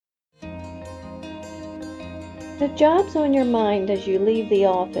The job's on your mind as you leave the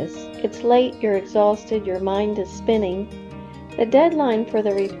office. It's late, you're exhausted, your mind is spinning. The deadline for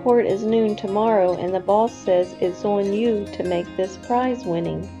the report is noon tomorrow, and the boss says it's on you to make this prize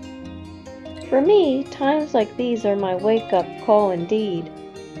winning. For me, times like these are my wake-up call indeed,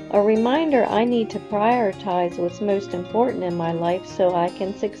 a reminder I need to prioritize what's most important in my life so I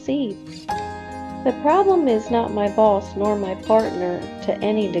can succeed. The problem is not my boss nor my partner to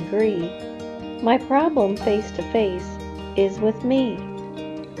any degree. My problem face to face is with me.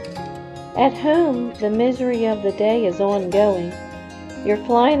 At home, the misery of the day is ongoing. You're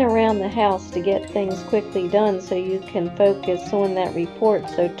flying around the house to get things quickly done so you can focus on that report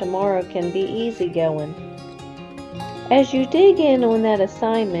so tomorrow can be easygoing. As you dig in on that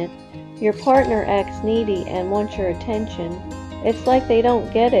assignment, your partner acts needy and wants your attention. It's like they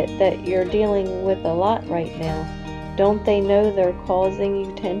don't get it that you're dealing with a lot right now. Don't they know they're causing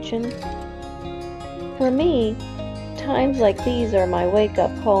you tension? For me, times like these are my wake-up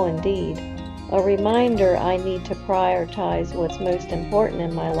call indeed, a reminder I need to prioritize what's most important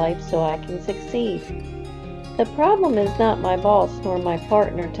in my life so I can succeed. The problem is not my boss nor my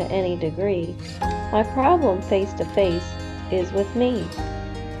partner to any degree. My problem face to face is with me.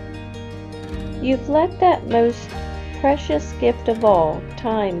 You've let that most precious gift of all,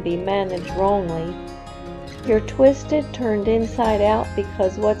 time, be managed wrongly. You're twisted, turned inside out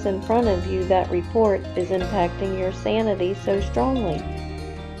because what's in front of you, that report, is impacting your sanity so strongly.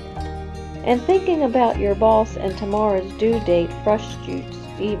 And thinking about your boss and tomorrow's due date frustrates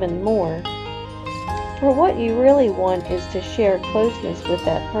you even more. For what you really want is to share closeness with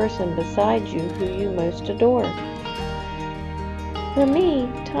that person beside you who you most adore. For me,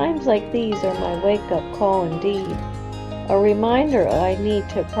 times like these are my wake-up call indeed, a reminder I need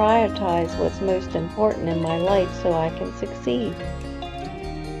to prioritize what's most important in my life so I can succeed.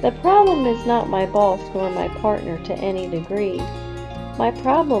 The problem is not my boss nor my partner to any degree. My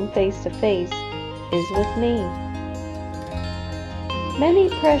problem face to face is with me. Many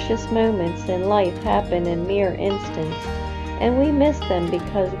precious moments in life happen in mere instants, and we miss them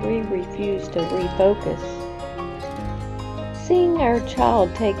because we refuse to refocus. Seeing our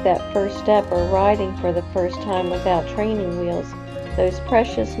child take that first step or riding for the first time without training wheels, those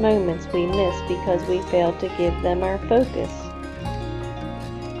precious moments we miss because we failed to give them our focus.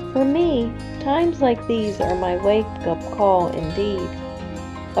 For me, times like these are my wake-up call indeed,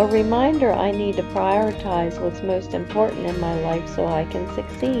 a reminder I need to prioritize what's most important in my life so I can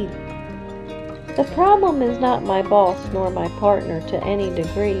succeed. The problem is not my boss nor my partner to any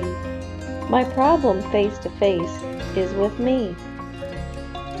degree. My problem face to face is with me.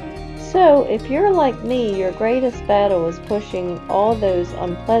 So, if you're like me, your greatest battle is pushing all those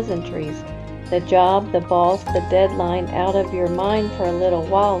unpleasantries, the job, the boss, the deadline, out of your mind for a little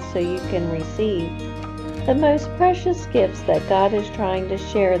while so you can receive the most precious gifts that God is trying to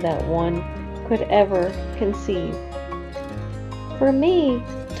share that one could ever conceive. For me,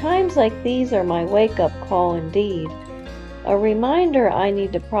 times like these are my wake-up call indeed, a reminder I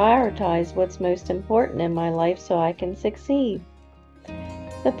need to prioritize what's most important in my life so I can succeed.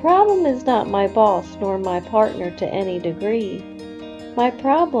 The problem is not my boss nor my partner to any degree. My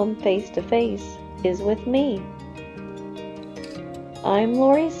problem face to face is with me. I'm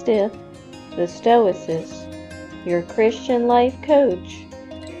Lori Stith, the Stoicess, your Christian life coach,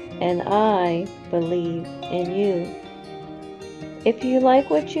 and I believe in you. If you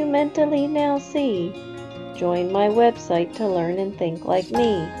like what you mentally now see, join my website to learn and think like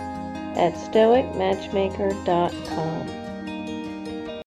me at stoicmatchmaker.com.